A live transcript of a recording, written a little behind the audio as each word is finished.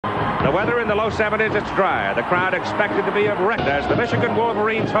The weather in the low 70s, it's dry. The crowd expected to be a wreck as the Michigan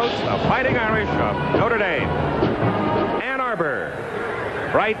Wolverines host the Fighting Irish of Notre Dame. Ann Arbor,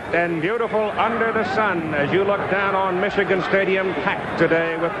 bright and beautiful under the sun as you look down on Michigan Stadium, packed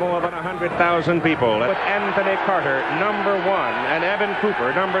today with more than 100,000 people. With Anthony Carter, number 1, and Evan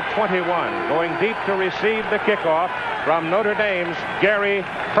Cooper, number 21, going deep to receive the kickoff from Notre Dame's Gary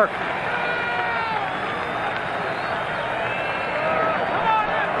Perk.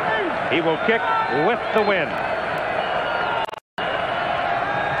 He will kick with the wind.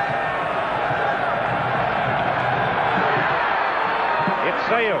 It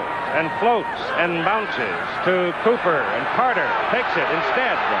sails and floats and bounces to Cooper, and Carter takes it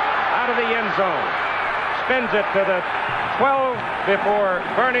instead out of the end zone. Spins it to the 12 before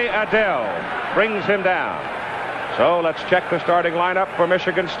Bernie Adele brings him down. So let's check the starting lineup for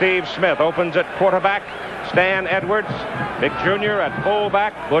Michigan. Steve Smith opens at quarterback. Stan Edwards, Big Jr. at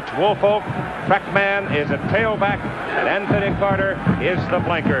fullback. Butch Woolfolk, Trackman is at tailback, and Anthony Carter is the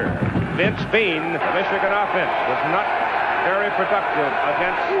flanker. Vince Bean, the Michigan offense, was not very productive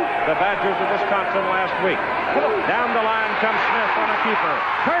against the Badgers of Wisconsin last week. Down the line comes Smith on a keeper.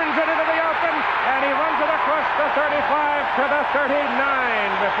 Turns it into the open, and he runs it across the 35 to the 39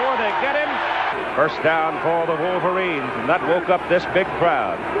 before they get him. First down for the Wolverines, and that woke up this big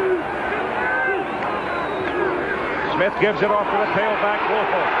crowd. Smith gives it off to the tailback,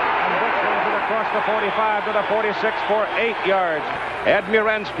 Woolfolk, and Bush runs it across the 45 to the 46 for 8 yards. Ed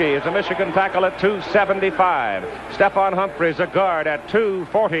Muransky is a Michigan tackle at 275. Stephon Humphreys, a guard, at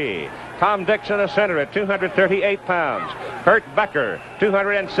 240. Tom Dixon, a center, at 238 pounds. Kurt Becker,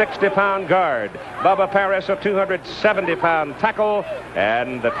 260-pound guard. Bubba Paris, a 270-pound tackle.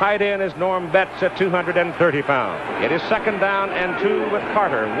 And the tight end is Norm Betts at 230 pounds. It is second down and 2 with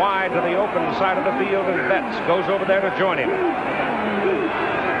Carter wide to the open side of the field, and Betts goes over there to join him.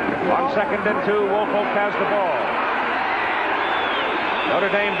 On second and 2, Woolfolk has the ball. Notre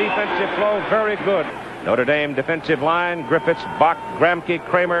Dame defensive flow very good. Notre Dame defensive line, Griffiths, Bach, Gramke,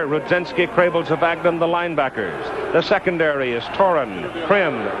 Kramer, Rudzinski, Krabel, Zavagdan, the linebackers. The secondary is Torin,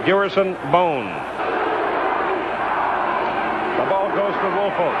 Krim, Burison, Bone. The ball goes to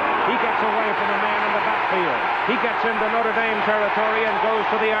Woolfolk. He gets away from the man in the backfield. He gets into Notre Dame territory and goes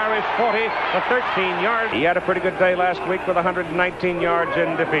to the Irish 40 for 13 yards. He had a pretty good day last week with 119 yards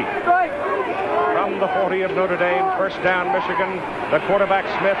in defeat. From the 40 of Notre Dame, first down Michigan. The quarterback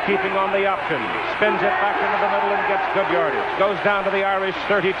Smith keeping on the option. Spins it back into the middle and gets good yardage. Goes down to the Irish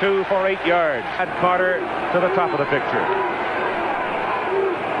 32 for 8 yards. Add Carter to the top of the picture.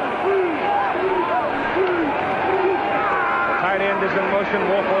 The tight end is in motion.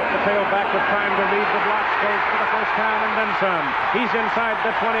 Woolfolk, the tailback, with time to lead the blocks, goes for the first down and then some. He's inside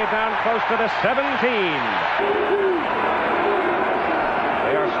the 20, down close to the 17.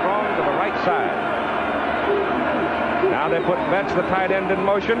 They are strong to the right side. Now they put Betts, the tight end, in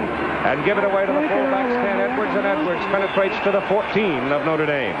motion and give it away to the fullback, Stan Edwards, and Edwards penetrates to the 14 of Notre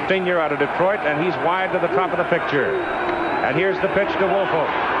Dame. Senior out of Detroit, and he's wide to the top of the picture. And here's the pitch to Woolfolk.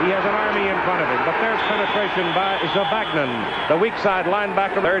 He has an army in front of him, but there's penetration by Zavagdan, the weak side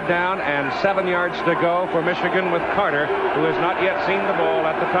linebacker. Third down and 7 yards to go for Michigan with Carter, who has not yet seen the ball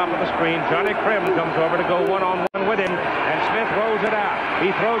at the top of the screen. Johnny Krim comes over to go one-on-one with him, and Smith rolls it out.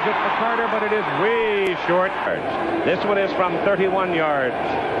 He throws it for Carter, but it is way short. This one is from 31 yards.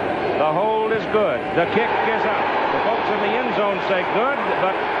 The hold is good. The kick is up. The folks in the end zone say good,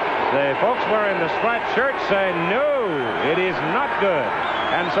 but the folks wearing the striped shirts say no, it is not good.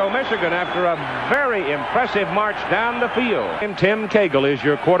 And so Michigan, after a very impressive march down the field. Tim Cagle is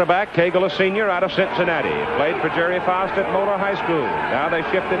your quarterback. Cagle, a senior out of Cincinnati. Played for Jerry Faust at Moeller High School. Now they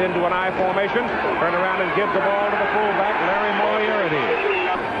shifted into an I formation. Turn around and give the ball to the fullback, Larry Moriarty.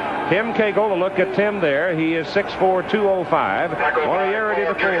 Tim Cagle, a look at Tim there. He is 6'4", 205. Moriarty,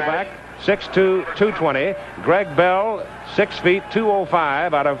 the fullback, 6'2", 220. Greg Bell, 6 feet,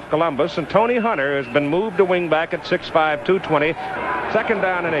 205 out of Columbus. And Tony Hunter has been moved to wingback at 6'5", 220. Second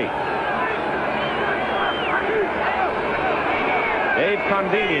down and 8. Dave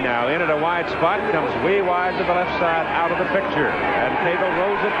Condini now in at a wide spot. Comes way wide to the left side out of the picture. And Cagle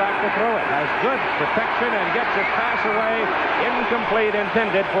rolls it back to throw it. Has good protection and gets his pass away. Incomplete,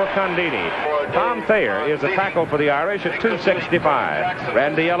 intended for Condini. Tom Thayer is a tackle for the Irish at 265.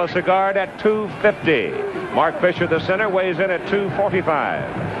 Randy Ellis, a guard, at 250. Mark Fisher, the center, weighs in at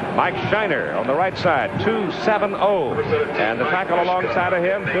 245. Mike Shiner on the right side, 270. And the tackle alongside of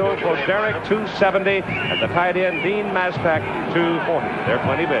him, Phil Posterick, 270. And the tight end, Dean Mastak, 240. They're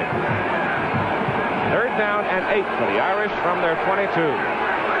plenty big. Third down and 8 for the Irish from their 22.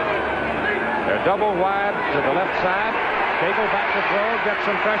 They're double wide to the left side. Cagle back to throw, gets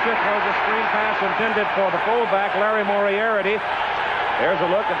some pressure, throws a screen pass intended for the fullback, Larry Moriarty. There's a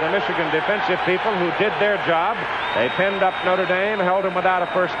look at the Michigan defensive people who did their job. They pinned up Notre Dame, held them without a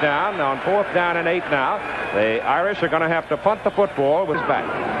first down. On 4th down and 8 now, the Irish are going to have to punt the football with his back.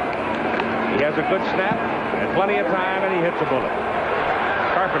 He has a good snap and plenty of time, and he hits a bullet.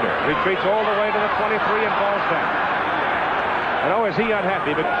 Carpenter retreats all the way to the 23 and falls down. And oh, is he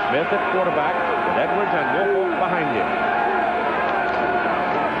unhappy, but Smith at quarterback with Edwards and Woolfolk behind him.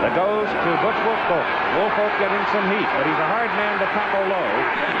 That goes to Butch Woolfolk. Woolfolk getting some heat, but he's a hard man to tackle low.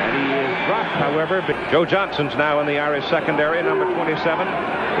 And he is dropped, however. Joe Johnson's now in the Irish secondary, number 27.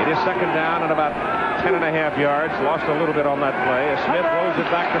 It is second down and about 10.5 yards. Lost a little bit on that play. As Smith rolls it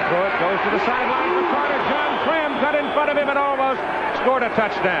back to throw it. Goes to the sideline for Carter. John Cram got in front of him and almost scored a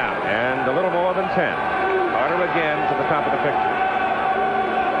touchdown. And a little more than 10. Carter again to the top of the picture.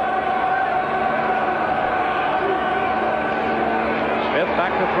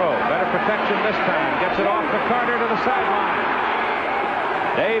 Back to throw. Better protection this time. Gets it off to Carter to the sideline.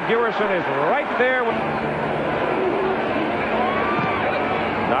 Dave Buerson is right there.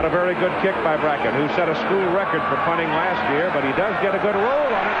 Not a very good kick by Brackett, who set a school record for punting last year, but he does get a good roll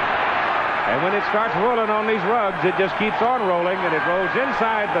on it. And when it starts rolling on these rugs, it just keeps on rolling, and it rolls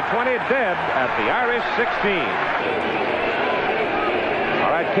inside the 20 dead at the Irish 16.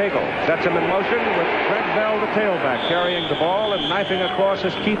 Cagle sets him in motion with Fred Bell, the tailback, carrying the ball and knifing across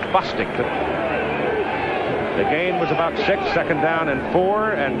is Keith Bostic. The gain was about 6, second down and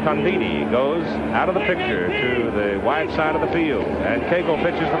 4, and Condini goes out of the picture to the wide side of the field. And Cagle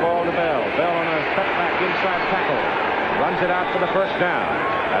pitches the ball to Bell. Bell on a cutback inside tackle. Runs it out for the first down.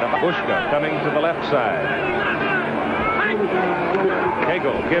 Bushka coming to the left side.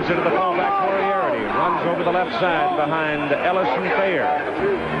 Cagle gives it to the fullback Moriarty. Runs over the left side behind Ellison Thayer.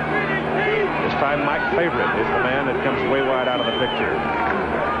 This time Mike Favorite is the man that comes way wide out of the picture.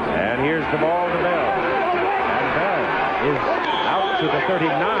 And here's the ball to Bell. And Bell is out to the 39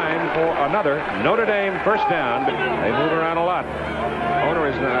 for another Notre Dame first down. They move around a lot. Hunter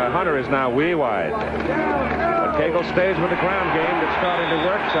is now way wide. But Cagle stays with the ground game that's starting to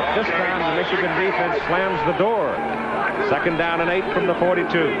work, except this time the Michigan defense slams the door. Second down and 8 from the 42.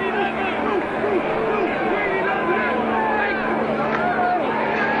 Cagle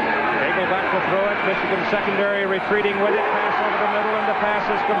back to throw it. Michigan secondary retreating with it. Pass over the middle, and the pass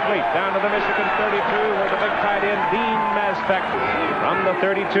is complete. Down to the Michigan 32 where the big tight end Dean Mazpek from the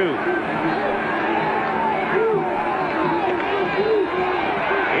 32.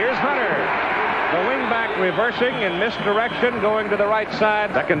 Here's Hunter. The wingback reversing in misdirection, going to the right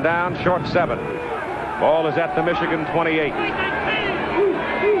side. Second down, short 7. Ball is at the Michigan 28.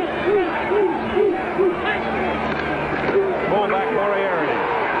 Fullback Moriarty,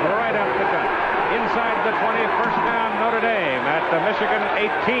 right up the gut. Inside the 20, first down Notre Dame at the Michigan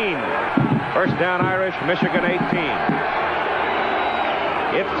 18. First down Irish, Michigan 18.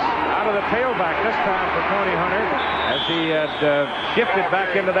 It's out of the tailback this time for Tony Hunter as he had shifted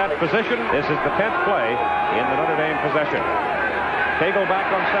back into that position. This is the 10th play in the Notre Dame possession. Cagle back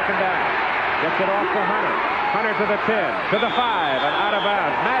on second down. Gets it off to Hunter. Hunter to the 10, to the 5, and out of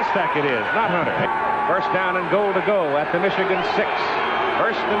bounds. Mazpek it is, not Hunter. First down and goal to go at the Michigan 6.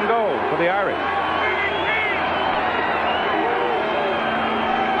 First and goal for the Irish.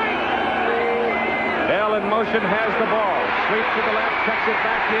 Bell in motion, has the ball. Sweep to the left, cuts it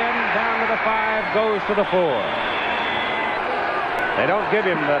back in, down to the 5, goes to the 4. They don't give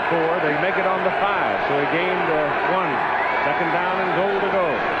him that 4, they make it on the 5, so he gained 1. Second down and goal to go.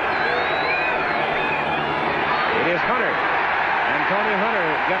 It is Hunter, and Tony Hunter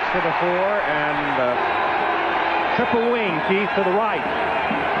gets to the 4, and triple wing, Keith, to the right.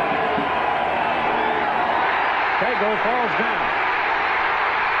 Cagle falls down.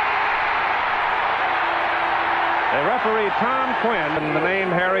 The referee, Tom Quinn, and the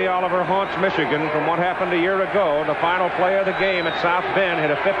name Harry Oliver haunts Michigan from what happened a year ago. The final play of the game at South Bend hit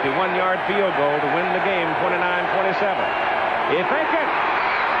a 51-yard field goal to win the game 29-27. You think it?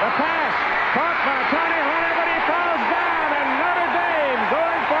 The pass caught by Tony Hunter, but he falls down, and Notre Dame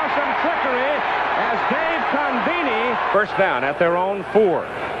going for some trickery as Dave Condini. First down at their own 4.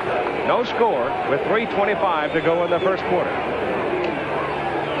 No score with 3:25 to go in the first quarter.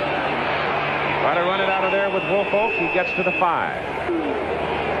 Try to run it out of there with Woolfolk. He gets to the 5.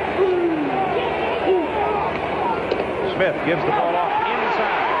 Smith gives the ball off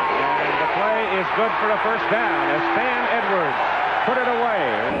inside, and the play is good for a first down as Stan Edwards put it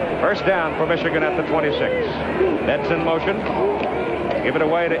away. First down for Michigan at the 26. Nets in motion. Give it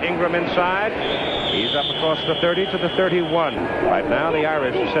away to Ingram inside. He's up across the 30 to the 31. Right now the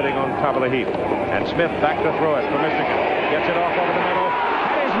Irish are sitting on top of the heap. And Smith back to throw it for Michigan. Gets it off over the middle.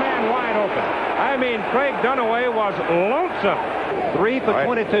 Had his man wide open. I mean, Craig Dunaway was lonesome. 3 for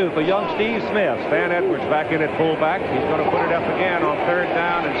 22 for young Steve Smith. Stan Edwards back in at fullback. He's going to put it up again on 3rd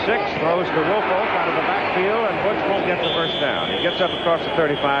down and 6. Throws to Wilfolk out of the backfield, and Butch won't get the first down. He gets up across the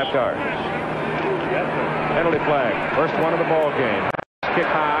 35 yards. Penalty flag. First one of the ball game. Kick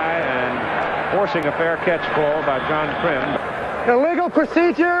high and forcing a fair catch call by John Prim. Illegal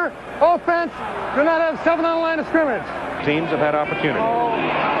procedure. Offense. Do not have 7 on the line of scrimmage. Teams have had opportunity.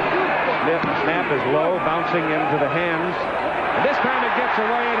 Smith, snap is low, bouncing into the hands. And this time it gets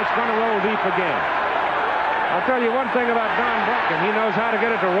away, and it's going to roll deep again. I'll tell you one thing about Don Bracken. He knows how to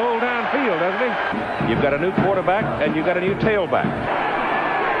get it to roll downfield, doesn't he? You've got a new quarterback, and you've got a new tailback.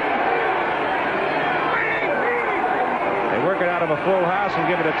 They work it out of a full house and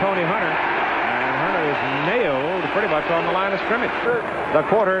give it to Tony Hunter. And Hunter is nailed pretty much on the line of scrimmage. The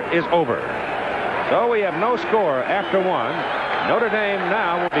quarter is over. So we have no score after 1. Notre Dame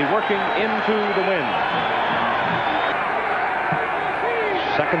now will be working into the wind.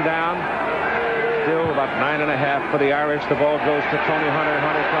 2nd down. Still about 9.5 for the Irish. The ball goes to Tony Hunter.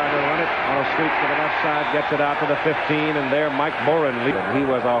 Hunter trying to run it on a sweep to the left side. Gets it out to the 15. And there Mike Boren leads. He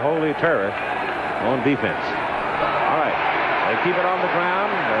was a holy terror on defense. All right. They keep it on the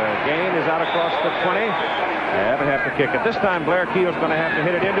ground. The gain is out across the 20. They have to kick it. This time Blair Keel's going to have to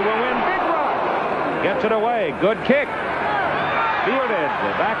hit it into a wind. Big run. Gets it away. Good kick. Fielded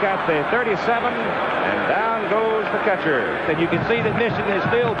back at the 37, and down goes the catcher. And you can see that Michigan is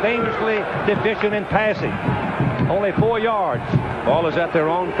still dangerously deficient in passing. Only 4 yards. Ball is at their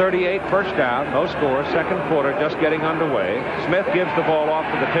own 38, first down. No score. 2nd quarter just getting underway. Smith gives the ball off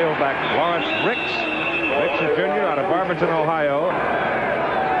to the tailback, Lawrence Ricks. Ricks, a junior out of Barberton, Ohio.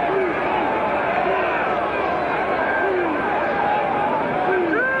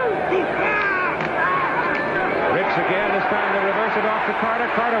 Again, this time they reverse it off to Carter.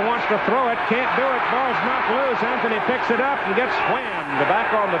 Carter wants to throw it, can't do it. Ball's knocked loose. Anthony picks it up and gets whammed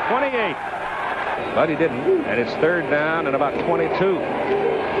back on the 28. But he didn't, and it's 3rd down and about 22.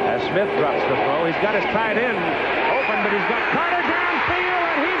 As Smith drops the throw, he's got his tight end open, but he's got Carter downfield,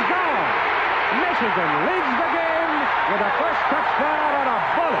 and he's gone. Michigan leads the game with a first touchdown on a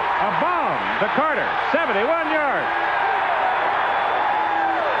bullet, a bomb to Carter, 71 yards.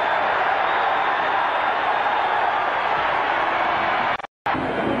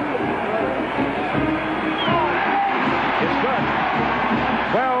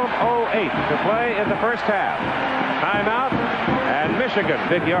 To play in the first half. Timeout, and Michigan,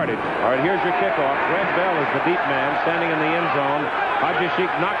 big yardage. All right, here's your kickoff. Greg Bell is the deep man standing in the end zone. Haji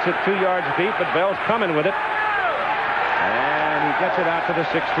Sheik knocks it 2 yards deep, but Bell's coming with it. And he gets it out to the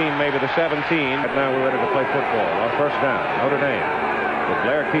 16, maybe the 17. And now we're ready to play football. Our first down, Notre Dame. With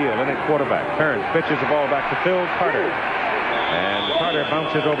Blair Keel in at quarterback. Turns, pitches the ball back to Phil Carter. And Carter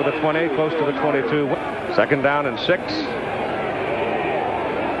bounces over the 20, close to the 22. 2nd down and 6.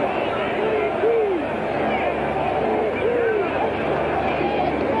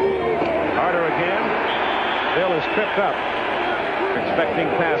 Bill is tripped up.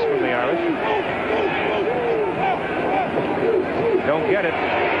 Expecting pass from the Irish. Don't get it.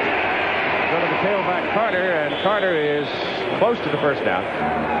 Go to the tailback Carter, and Carter is close to the first down.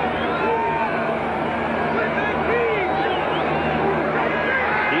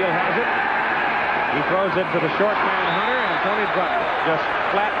 Keel has it. He throws it to the short man Hunter, and Tony dropped it. Just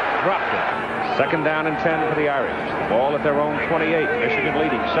flat dropped it. 2nd down and 10 for the Irish. The ball at their own 28. Michigan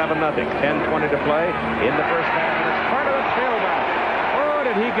leading 7-0. 10:20 to play in the first half. And it's part of the tailback. Oh,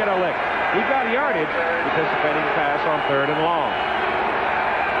 did he get a lick? He got yardage. Anticipating pass on 3rd and long.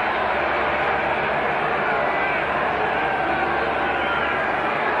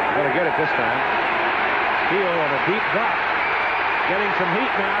 Gonna get it this time. Keel on a deep drop. Getting some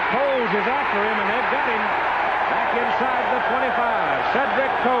heat now. Coles is after him, and they've got him. Back inside the 25,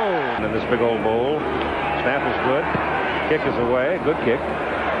 Cedric Cole. In this big old bowl, snap is good. Kick is away, good kick.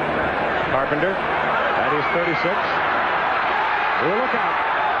 Carpenter, that is 36. We'll look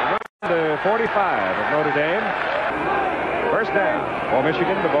out. The 45 of Notre Dame. First down for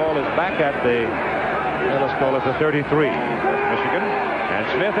Michigan. The ball is back at the, let's call it the 33. Michigan. And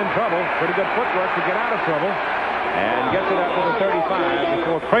Smith in trouble. Pretty good footwork to get out of trouble. And gets it up to the 35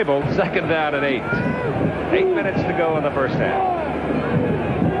 before Crable. 2nd down and 8. 8 minutes to go in the first half.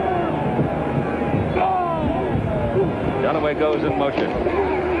 Dunaway goes in motion.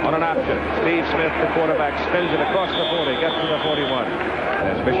 On an option. Steve Smith, the quarterback, spins it across the 40. Gets to the 41.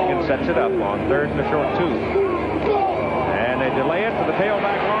 As Michigan sets it up on 3rd and a short 2. And they delay it to the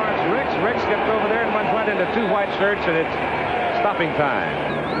tailback, Lawrence Ricks. Ricks gets over there and runs right into 2 white shirts, and it's stopping time.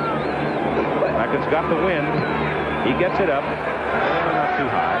 Bracken's got the wind. He gets it up. Not too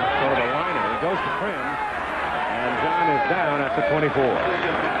high. Sort of a liner. He goes to Prim. And John is down after 24.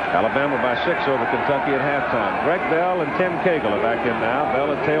 Alabama by 6 over Kentucky at halftime. Greg Bell and Tim Cagle are back in now. Bell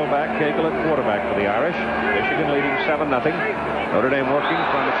at tailback, Cagle at quarterback for the Irish. Michigan leading 7-0. Notre Dame working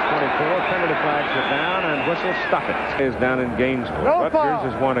from its 24. Penalty flags are down, and whistle stop it. Is down in Gainesville. No Rutgers foul.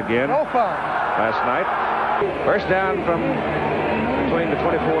 has won again. No foul. Last night. First down from between the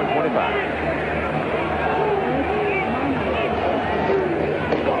 24 and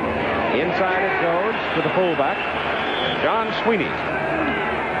 25. Inside it goes to the fullback, John Sweeney.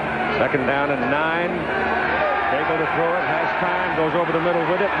 Second down and 9. Cagle to throw it, has time, goes over the middle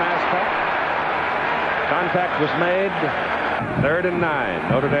with it, mass cut. Contact was made. 3rd and 9.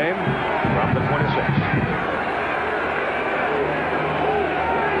 Notre Dame from the 26.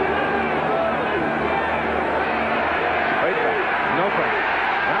 Straight back. No pressure.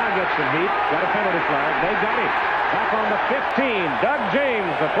 Now gets some heat. Got a penalty flag. They got him. Back on the 15. Doug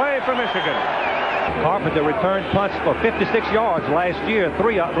James, the play for Michigan. Carpenter returned punts for 56 yards last week,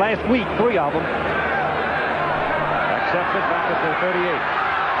 3 of them. Accepted back at the 38.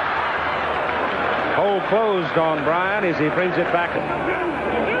 Hole closed on Bryan as he brings it back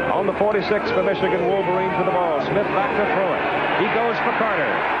on the 46 for Michigan. Wolverines with the ball. Smith back to throw it. He goes for Carter.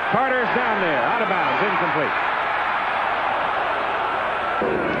 Carter's down there, out of bounds, incomplete.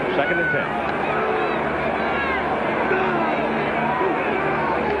 2nd and 10.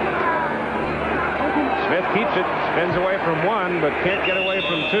 Smith keeps it, spins away from 1, but can't get away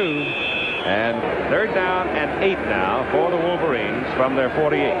from 2. And 3rd down and 8 now for the Wolverines from their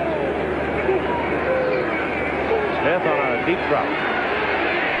 48. Smith on a deep drop.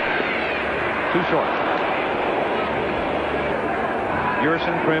 Too short.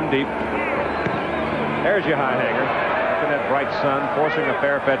 Urson, Prim deep. There's your high hanger. Up in that bright sun, forcing a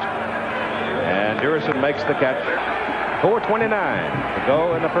fair fetch. And Urson makes the catch. 4:29 to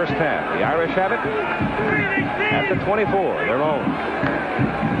go in the first half. The Irish have it at the 24, their own.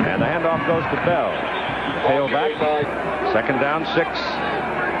 And the handoff goes to Bell. The tailback. 2nd down, 6.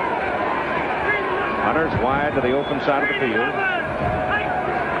 Hunter's wide to the open side of the field.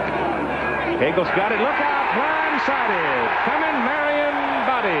 Cagle's got it. Look out. Blindsided. Coming Marion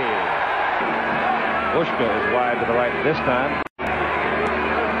Body. Bushka is wide to the right this time.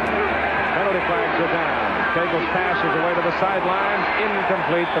 Penalty flags are down. Cagle's pass is away to the sidelines.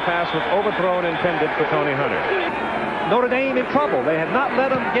 Incomplete. The pass was overthrown, intended for Tony Hunter. Notre Dame in trouble. They have not let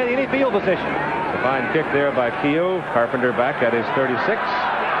them get any field position. A fine kick there by Keogh. Carpenter back at his 36. A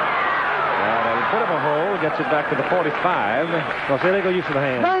bit of a hole. Gets it back to the 45. Well, it's illegal use of the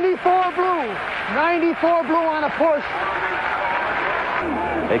hand. 94 blue. 94 blue on a push.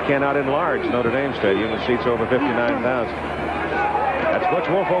 They cannot enlarge Notre Dame Stadium. It seats over 59,000. That's Butch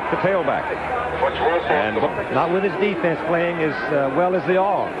Woolfolk, the tailback. And not with his defense playing as well as they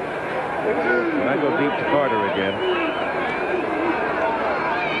are. I go deep to Carter again.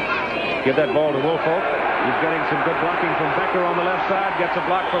 Give that ball to Woolfolk. He's getting some good blocking from Becker on the left side. Gets a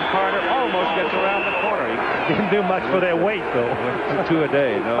block from Carter. Almost gets around the corner. He didn't do much for their weight, though. 2 a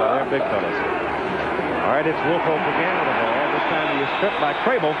day. No, they're big fellas. All right, it's Woolfolk again with the ball. This time he is stripped by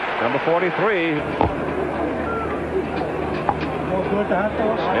Crable, number 43. Smith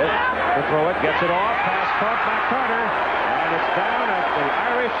to throw it. Gets it off. Pass caught by Carter. And it's down at the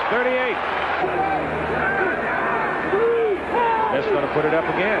Irish 38. Smith's going to put it up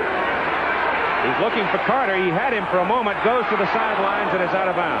again. He's looking for Carter. He had him for a moment. Goes to the sidelines and is out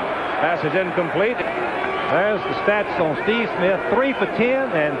of bounds. Pass is incomplete. There's the stats on Steve Smith. 3 for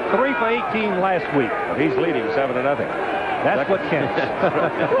 10 and 3 for 18 last week. He's leading 7-0. That's what counts.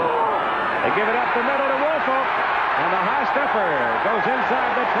 They give it up the middle to Woolfolk. And the high stepper goes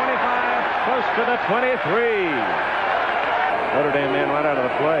inside the 25, close to the 23. Notre Dame man right out of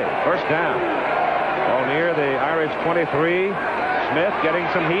the play. First down. Ball near the Irish 23. Smith getting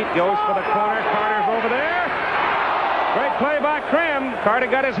some heat, goes for the corner. Carter's over there. Great play by Krim. Carter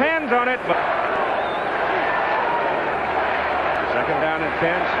got his hands on it. Second down and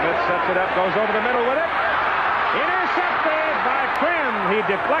 10. Smith sets it up, goes over the middle with it. Intercepted by Krim. He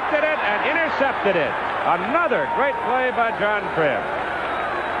deflected it and intercepted it. Another great play by John Krim.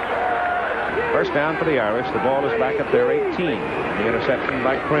 First down for the Irish. The ball is back at their 18. The interception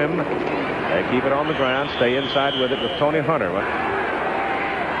by Krim. They keep it on the ground, stay inside with it with Tony Hunter.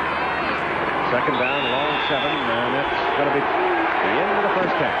 Second down, long 7, and that's going to be the end of the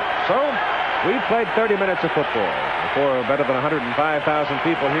first half. So, we've played 30 minutes of football for better than 105,000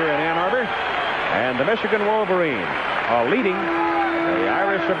 people here in Ann Arbor. And the Michigan Wolverines are leading the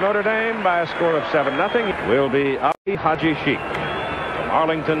Irish of Notre Dame by a score of 7-0. Will be Ali Haji Sheikh from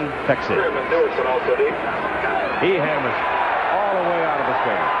Arlington, Texas. He hammers all the way out of the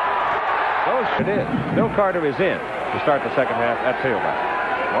stadium. It is. Bill Carter is in to start the second half at tailback.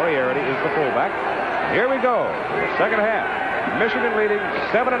 Moriarty is the fullback. Here we go. The second half. Michigan leading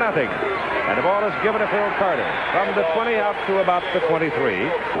 7-0. And the ball is given to Phil Carter from the 20 out to about the 23.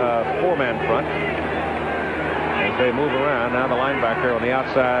 Four-man front. As they move around, now the linebacker on the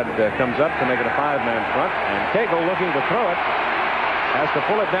outside comes up to make it a five-man front. And Cagle, looking to throw it, has to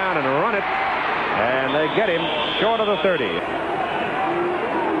pull it down and run it. And they get him short of the 30.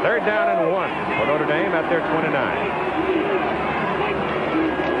 Third down and 1 for Notre Dame at their 29.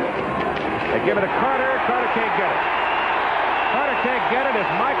 They give it to Carter. Carter can't get it. Carter can't get it as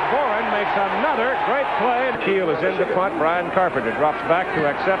Mike Boren makes another great play. Keel is in the punt. Brian Carpenter drops back to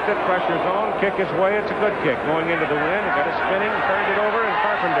accept it. Pressure zone. Kick his way. It's a good kick. Going into the wind. Got it spinning. Turned it over. And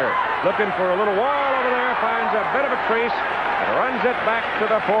Carpenter looking for a little wall over there. Finds a bit of a crease. And runs it back to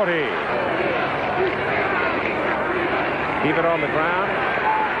the 40. Keep it on the ground.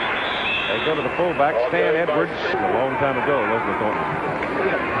 They go to the fullback, Stan Edwards. A long time ago, wasn't it, Thornton?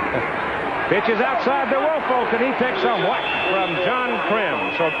 Pitch is outside the Woolfolk, and he takes a whack from John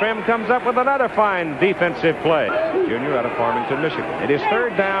Krim. So Krim comes up with another fine defensive play. Junior out of Farmington, Michigan. It is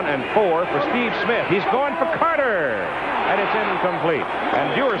third down and 4 for Steve Smith. He's going for Carter, and it's incomplete.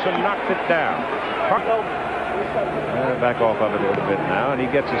 And Dewerson knocked it down. Back off of it a little bit now, and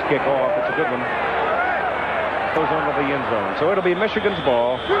he gets his kick off. It's a good one. Goes on to the end zone. So it'll be Michigan's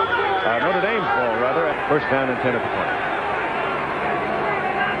ball, Notre Dame's ball, rather, at first down and 10 at the 20.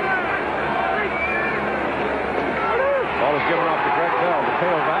 Ball is given off to Greg Bell, the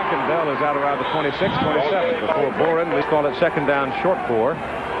tailback, and Bell is out around the 26, 27 before Boren. We call it second down short 4.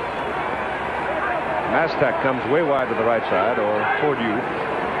 Mastak comes way wide to the right side, or toward you.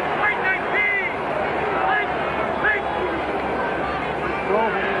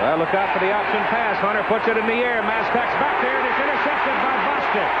 Well, look out for the option pass. Hunter puts it in the air. Mastak's back there, and it's intercepted by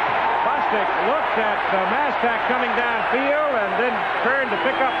Bostic. Bostic looked at Mastak coming downfield and then turned to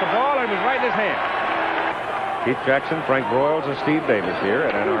pick up the ball, and it was right in his hand. Keith Jackson, Frank Broyles, and Steve Davis here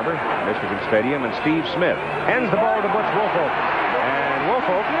at Ann Arbor, Michigan Stadium, and Steve Smith hands the ball to Butch Woolfolk. And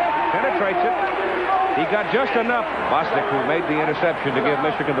Woolfolk penetrates it. He got just enough. Bostic, who made the interception to give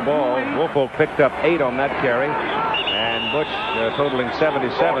Michigan the ball. Woolfolk picked up 8 on that carry. And Butch totaling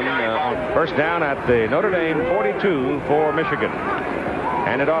 77 on first down at the Notre Dame 42 for Michigan.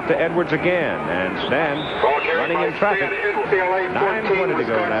 Hand it off to Edwards again, and Stan running in traffic. 9:20 to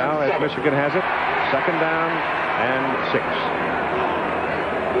go now as Michigan has it. Second down and 6.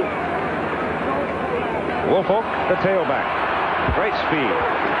 Woolfolk, the tailback. Great speed.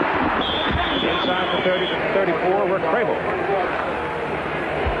 Inside the 30 to 34 were Crable.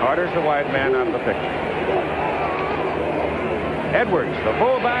 Carter's the wide man out of the picture. Edwards, the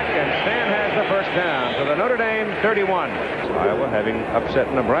fullback, and Stan has the first down to the Notre Dame 31. Iowa having upset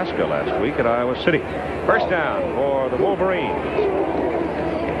Nebraska last week at Iowa City. First down for the Wolverines.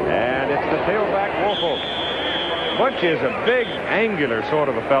 And it's the tailback, Woolfolk. Butch is a big, angular sort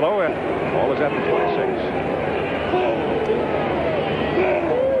of a fellow, and ball is at the 26.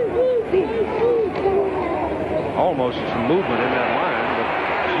 Almost some movement in that line, but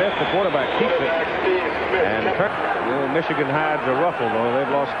Smith, the quarterback, keeps it. And Michigan hides a ruffle, though.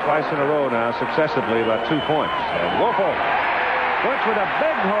 They've lost twice in a row now, successively, by 2 points. And Woolfolk, Butch with a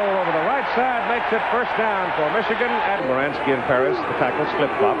big hole over the right side, makes it first down for Michigan. And Moransky and Paris, the tackles,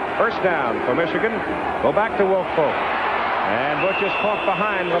 flip-flop. First down for Michigan. Go back to Woolfolk. And Butch is caught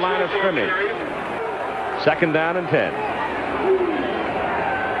behind the line of scrimmage. Second down and 10.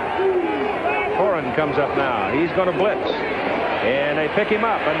 Horan comes up now. He's going to blitz. And they pick him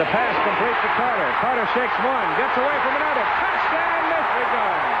up, and the pass complete to Carter. Carter shakes one, gets away from another. Touchdown,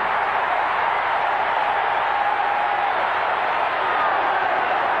 Michigan!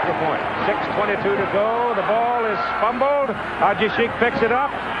 The point. 6:22 to go. The ball is fumbled. Ajishik picks it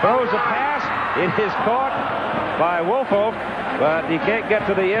up, throws a pass. It is caught by Woolfolk, but he can't get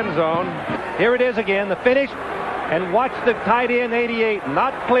to the end zone. Here it is again, the finish. And watch the tight end 88,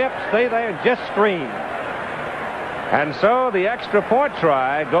 not clip, stay there, just scream. And so the extra point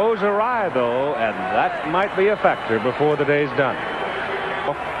try goes awry, though, and that might be a factor before the day's done.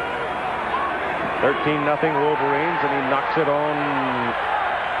 13-0 Wolverines, and he knocks it on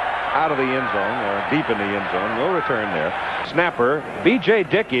out of the end zone, or deep in the end zone. No return there. Snapper, B.J.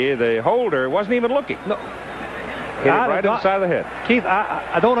 Dickey, the holder, wasn't even looking. No. Hit it right inside of the head. Keith,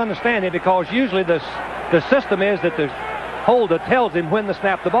 I don't understand it, because usually the system is that the holder tells him when to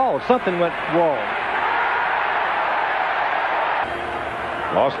snap the ball. Something went wrong.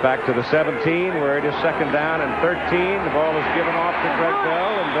 Lost back to the 17, where it is second down and 13. The ball is given off to Greg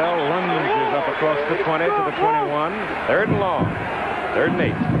Bell, and Bell lunges up across the 20 to the 21. Third and long. Third and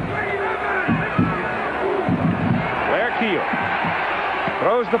 8. Blair Keel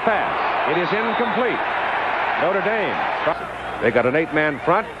throws the pass. It is incomplete. Notre Dame. They got an 8-man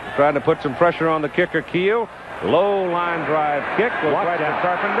front, trying to put some pressure on the kicker, Keel. Low line drive kick. Goes right to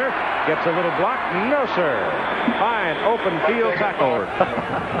Carpenter. Gets a little block. No, sir. Fine open field tackle.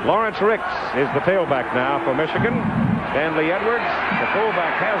 Lawrence Ricks is the tailback now for Michigan. Stanley Edwards, the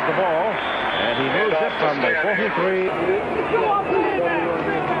fullback, has the ball, and he moves it from the 43.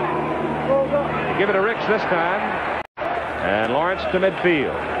 Give it to Ricks this time. And Lawrence to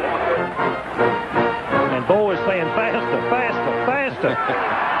midfield. And Bo is saying faster, faster, faster.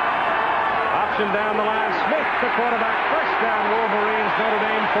 Option down the line. Smith, the quarterback. First down, Wolverines, Notre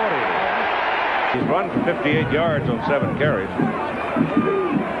Dame 40. He's run for 58 yards on 7 carries.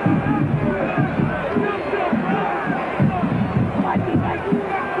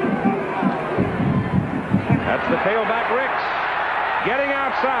 That's the tailback, Ricks. Getting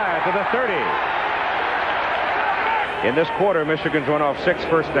outside to the 30. In this quarter, Michigan's run off 6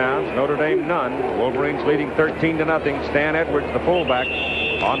 first downs. Notre Dame none. Wolverines leading 13-0. Stan Edwards, the fullback,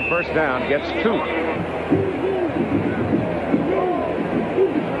 on first down, gets 2.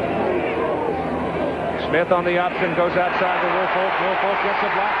 Smith on the option, goes outside to Woolfolk. Woolfolk gets a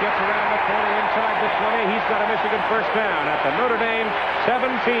block, gets around the corner inside the 20. He's got a Michigan first down at the Notre Dame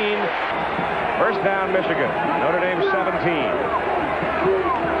 17. First down, Michigan. Notre Dame 17.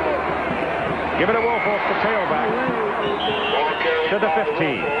 Give it to Woolfolk, the tailback, to the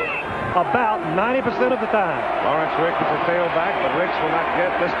 15. About 90% of the time. Lawrence Ricks is the tailback, but Ricks will not get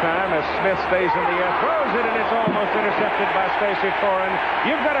this time as Smith stays in the air, throws it, and it's almost intercepted by Stacy Torin.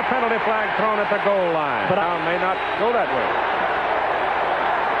 You've got a penalty flag thrown at the goal line. But I may not go that way.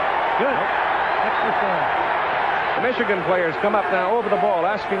 Good. Extra point. The Michigan players come up now over the ball,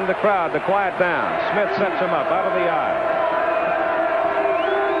 asking the crowd to quiet down. Smith sets him up out of the eye.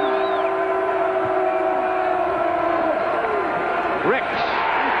 Ricks,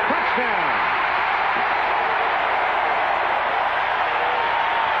 touchdown.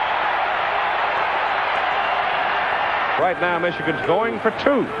 Right now, Michigan's going for 2.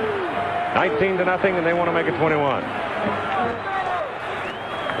 19-0, and they want to make it 21.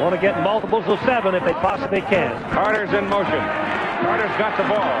 Want to get multiples of 7 if they possibly can. Carter's in motion. Carter's got the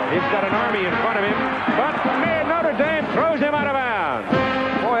ball. He's got an army in front of him, but Notre Dame throws him out of bounds.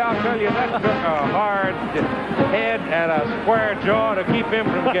 Boy, I'll tell you, that took a hard head and a square jaw to keep him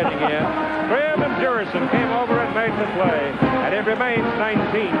from getting in. Trim and Jurison came over and made the play, and it remains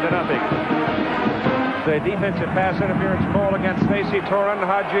 19-0. The defensive pass interference call against Stacy Torin.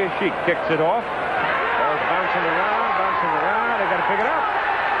 Haji Sheik kicks it off. Ball's bouncing around. They got to pick it up.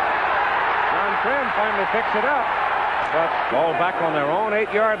 John Trim finally picks it up, but ball back on their own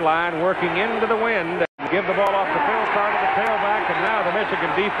 8-yard line, working into the wind. Give the ball off the field card to the tailback, and now the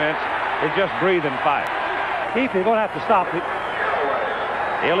Michigan defense is just breathing fire. Keith, you're going to have to stop it.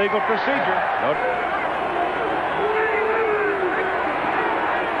 Illegal procedure.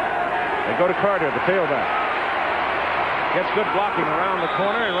 They go to Carter, the tailback. Gets good blocking around the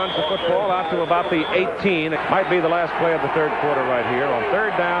corner and runs the football out to about the 18. It might be the last play of the third quarter right here on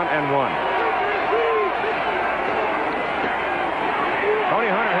 3rd down and 1. Tony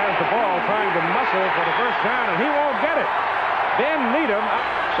Hunter has the ball, trying to muscle for the first down, and he won't get it. Ben Needham.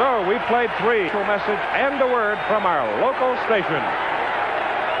 So we've played 3. Message and a word from our local station.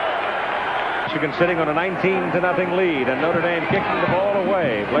 Michigan sitting on a 19-0 lead, and Notre Dame kicking the ball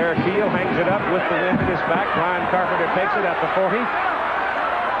away. Blair Keel hangs it up with the wind at his back. Brian Carpenter takes it at the 40.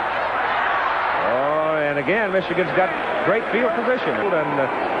 And again, Michigan's got great field position.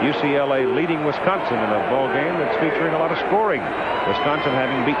 And UCLA leading Wisconsin in a ball game that's featuring a lot of scoring. Wisconsin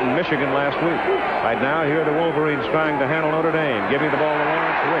having beaten Michigan last week. Right now, here are the Wolverines trying to handle Notre Dame, giving the ball to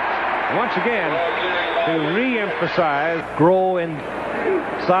Lawrence Ricks. And once again, to re-emphasize, grow in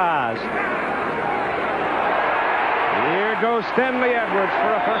size. Here goes Stanley Edwards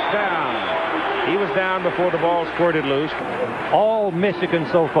for a first down. He was down before the ball squirted loose. All Michigan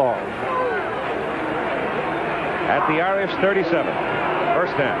so far. At the Irish 37.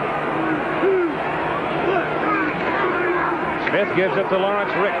 First down. Smith gives it to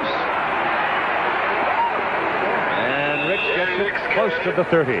Lawrence Ricks. And Ricks gets it close to the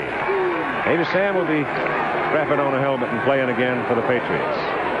 30. Maybe Sam will be strapping on a helmet and playing again for the Patriots.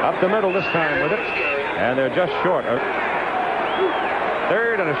 Up the middle this time with it. And they're just short.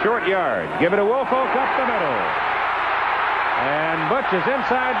 3rd and a short yard. Give it to Woolfolk up the middle. And Butch is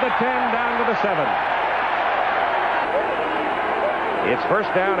inside the 10 down to the 7. It's first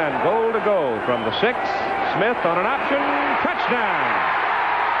down and goal to go from the 6. Smith on an option. Touchdown.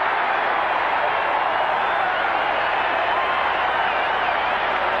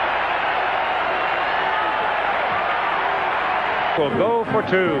 Will go for 2.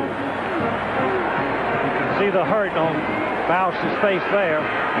 You can see the hurt on Bausch's face there.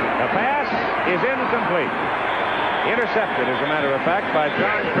 The pass is incomplete. Intercepted, as a matter of fact, by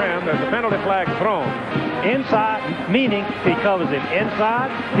John Trim. There's a penalty flag thrown. Inside, meaning he covers it inside,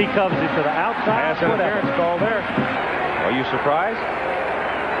 he covers it to the outside. Pass interference call there. Are you surprised?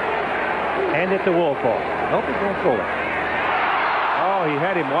 And it's a Woolfolk. Nope, he's going forward. Oh, he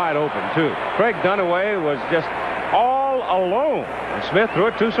had him wide open, too. Craig Dunaway was just all alone. And Smith threw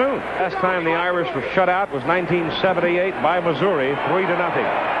it too soon. Last time the Irish were shut out was 1978 by Missouri,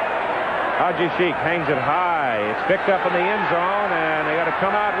 3-0. Haji Sheik hangs it high. It's picked up in the end zone, and they got to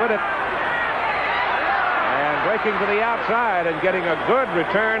come out with it. And breaking to the outside and getting a good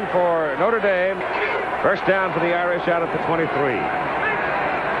return for Notre Dame. First down for the Irish out at the 23.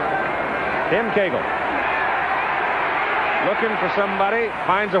 Tim Cagle looking for somebody,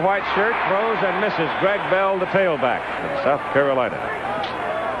 finds a white shirt, throws and misses. Greg Bell, the tailback from South Carolina.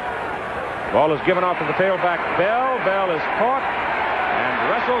 Ball is given off to the tailback, Bell. Bell is caught and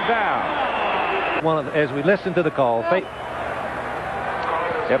wrestled down. As we listen to the call. Yep.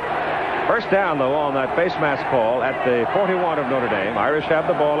 First down, though, on that face mask call at the 41 of Notre Dame. Irish have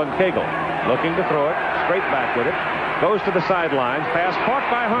the ball, and Cagle looking to throw it, straight back with it. Goes to the sidelines. Pass caught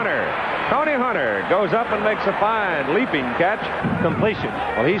by Hunter. Tony Hunter goes up and makes a fine leaping catch. Completion.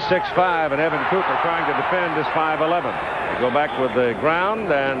 Well, he's 6'5", and Evan Cooper trying to defend is 5'11". They go back with the ground,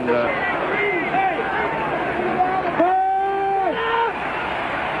 and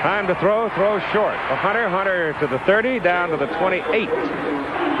time to throw short. Hunter to the 30, down to the 28.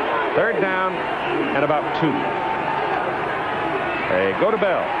 Third down and about 2. They go to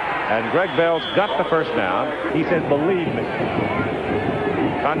Bell, and Greg Bell's got the first down. He says, believe me.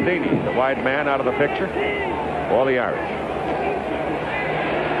 Condini, the wide man, out of the picture for the Irish.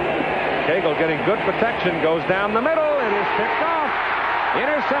 Cagle getting good protection, goes down the middle. It is picked off.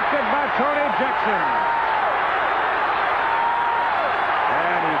 Intercepted by Tony Jackson.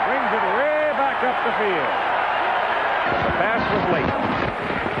 And he brings it way back up the field. The pass was late.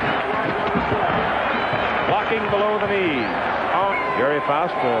 Blocking below the knees. Jerry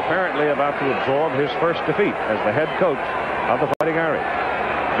Faust apparently about to absorb his first defeat as the head coach of the Fighting Irish.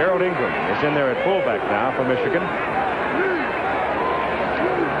 Gerald Ingram is in there at fullback now for Michigan.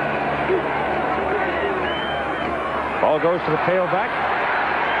 Ball goes to the tailback.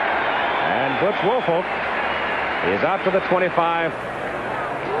 And Butch Woolfolk is out to the 25.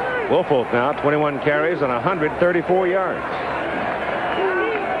 Woolfolk now 21 carries and 134 yards.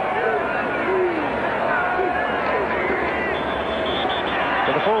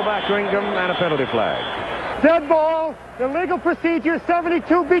 To the fullback to Ingram and a penalty flag. Dead ball. Illegal procedure.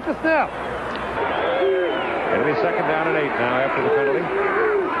 72 beat the snap. It'll be second down and 8 now after the penalty.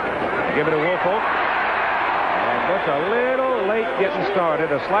 Give it to Woolfolk. And Butch a little late getting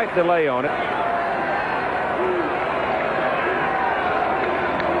started. A slight delay on it.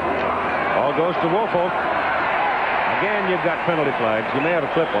 Ball goes to Woolfolk. Again, you've got penalty flags. You may have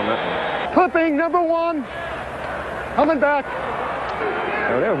a clip on that one. Clipping number 1. Coming back.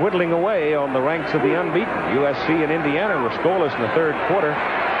 So they're whittling away on the ranks of the unbeaten. USC and Indiana were scoreless in the third quarter.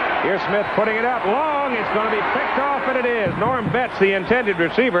 Here's Smith putting it out long. It's going to be picked off, and it is. Norm Betts, the intended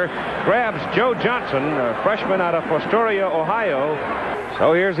receiver, grabs Joe Johnson, a freshman out of Fostoria, Ohio.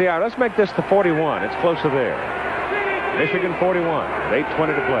 So here's the hour. Let's make this the 41. It's closer there. Michigan 41.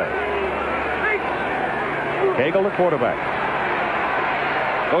 8:20 to play. Cagle, the quarterback.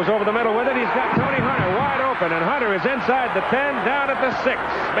 Goes over the middle with it. He's got Tony Hunter wide open, and Hunter is inside the 10, down at the 6,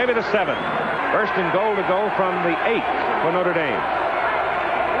 maybe the 7. First and goal to go from the 8 for Notre Dame.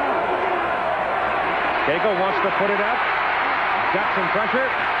 Cagle wants to put it up. Got some pressure.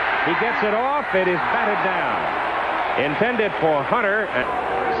 He gets it off. It is batted down. Intended for Hunter.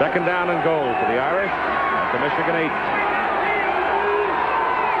 Second down and goal for the Irish at the Michigan 8.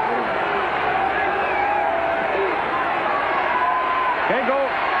 Cagle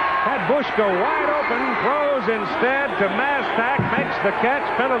had Bush go wide open, throws instead to Mastak, makes the catch.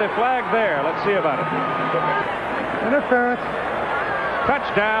 Penalty flag there. Let's see about it. Interference.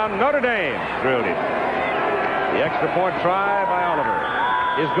 Touchdown, Notre Dame. Drilled it. The extra point try by Oliver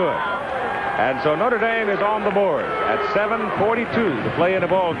is good. And so Notre Dame is on the board at 7:42 to play in a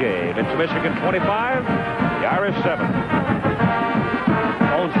ball game. It's Michigan 25, the Irish 7.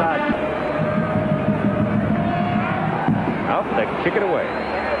 Onside. Out, they kick it away.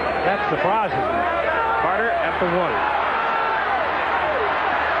 That surprises me. Carter at the 1.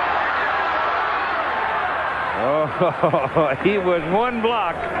 Oh, he was one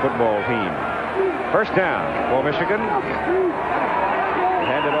block. Football team. First down for Michigan.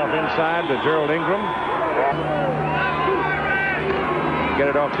 Hand it off inside to Gerald Ingram. Get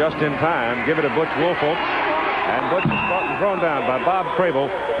it off just in time. Give it to Butch Woolfolk. And Butch is caught and thrown down by Bob Crable.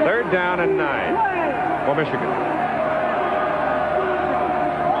 Third down and 9 for Michigan.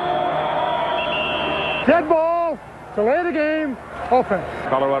 Dead ball. Delay the game. Offense.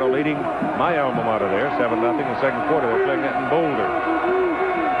 Colorado leading my alma mater there, 7-0 in the second quarter. They're playing that in Boulder.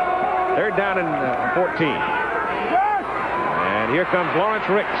 Third down and 14. And here comes Lawrence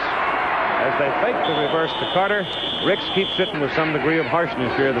Ricks. As they fake the reverse to Carter, Ricks keeps it with some degree of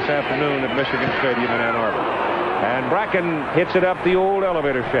harshness here this afternoon at Michigan Stadium in Ann Arbor. And Bracken hits it up the old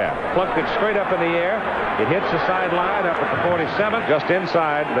elevator shaft. Plunked it straight up in the air. It hits the sideline up at the 47, just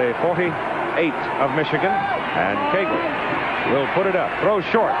inside the 48 of Michigan. And Cagle will put it up. Throws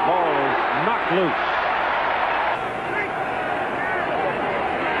short. Ball is knocked loose.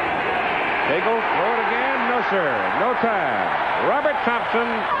 Cagle, throw it again. No, sir. No time. Robert Thompson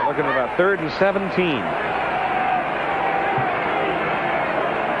looking at about 3rd and 17.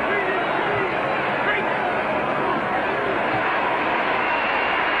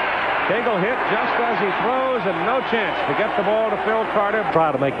 Cagle hit just as he throws, and no chance to get the ball to Phil Carter.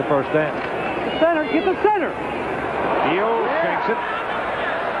 Try to make the first down. Center. Get the center. Deal shanks it.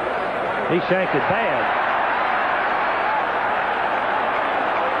 He shanked it bad.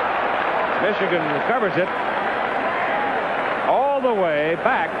 Michigan recovers it all the way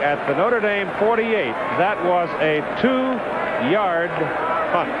back at the Notre Dame 48. That was a 2-yard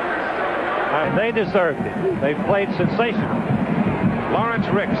punt. And they deserved it. They played sensational. Lawrence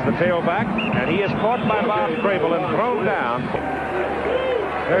Ricks, the tailback, and he is caught by Bob Crable and thrown down.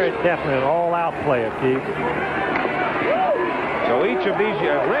 Very definitely an all-out player, Keith. So each of these,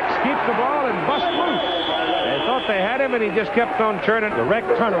 Ricks keeps the ball and busts loose. They thought they had him, and he just kept on churning. Direct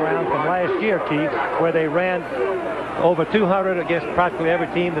turnaround from last year, Keith, where they ran over 200 against practically every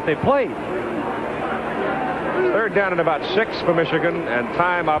team that they played. Third down and about 6 for Michigan, and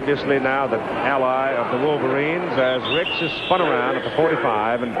time obviously now the ally of the Wolverines as Ricks is spun around at the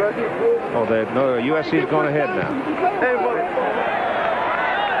 45, and USC's gone ahead now.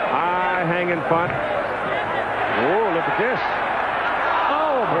 High hanging punt. Oh, look at this.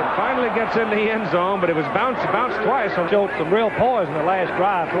 Oh, it finally gets in the end zone, but it was bounced twice. Showed some real poise in the last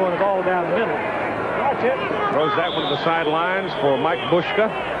drive, throwing the ball down the middle. Throws that one to the sidelines for Mike Bushka.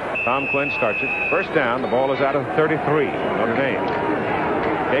 Tom Quinn starts it. First down. The ball is out of 33. Notre Dame.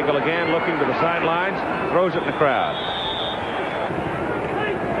 Cagle again looking to the sidelines. Throws it in the crowd.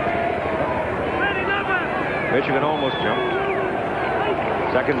 Michigan almost jumped.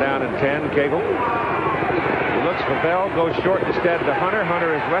 Second down and 10. Cagle. He looks for Bell. Goes short instead to Hunter.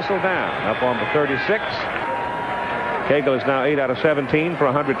 Hunter is wrestled down. Up on the 36. Cagle is now 8 out of 17 for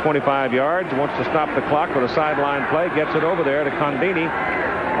 125 yards. Wants to stop the clock with a sideline play. Gets it over there to Condini.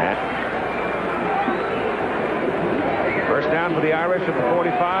 First down for the Irish at the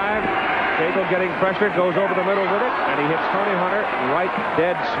 45. Cagle getting pressure, goes over the middle with it, and he hits Tony Hunter right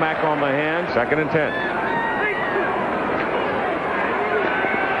dead smack on the hand. Second and 10.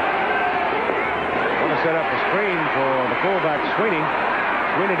 Want to set up a screen for the fullback Sweeney.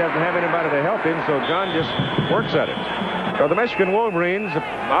 Sweeney doesn't have anybody to help him, so John just works at it. So the Michigan Wolverines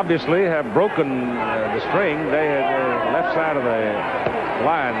obviously have broken the string. They had the left side of the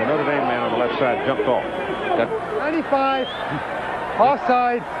line. The Notre Dame man on the left side jumped off. 95,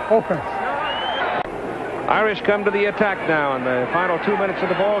 offside, offense. Irish come to the attack now in the final 2 minutes of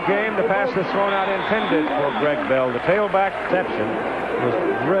the ball game. The pass is thrown out intended for Greg Bell. The tailback reception was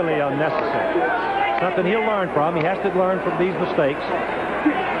really unnecessary. Something he'll learn from. He has to learn from these mistakes.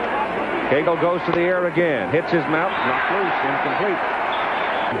 Cagle goes to the air again. Hits his mouth. Knocked loose. Incomplete.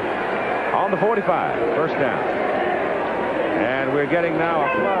 On the 45. First down. And we're getting now a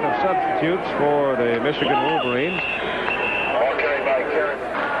flood of substitutes for the Michigan Wolverines.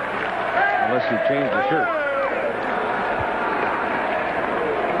 Unless he changed the shirt.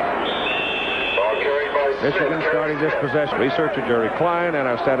 Michigan starting this possession. Researcher Jerry Klein and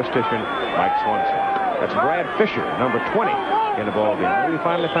our statistician Mike Swanson. That's Brad Fisher, number 20 in the ball game. We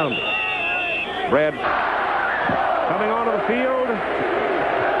finally found it. Brad coming onto the field.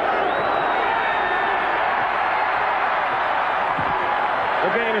 The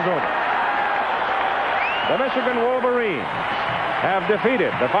game is over. The Michigan Wolverines have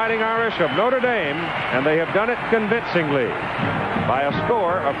defeated the Fighting Irish of Notre Dame, and they have done it convincingly by a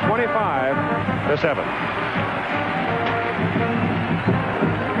score of 25-7.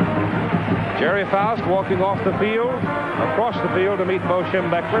 Jerry Faust walking off the field, across the field to meet Bo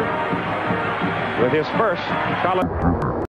Schembechler. with his first college.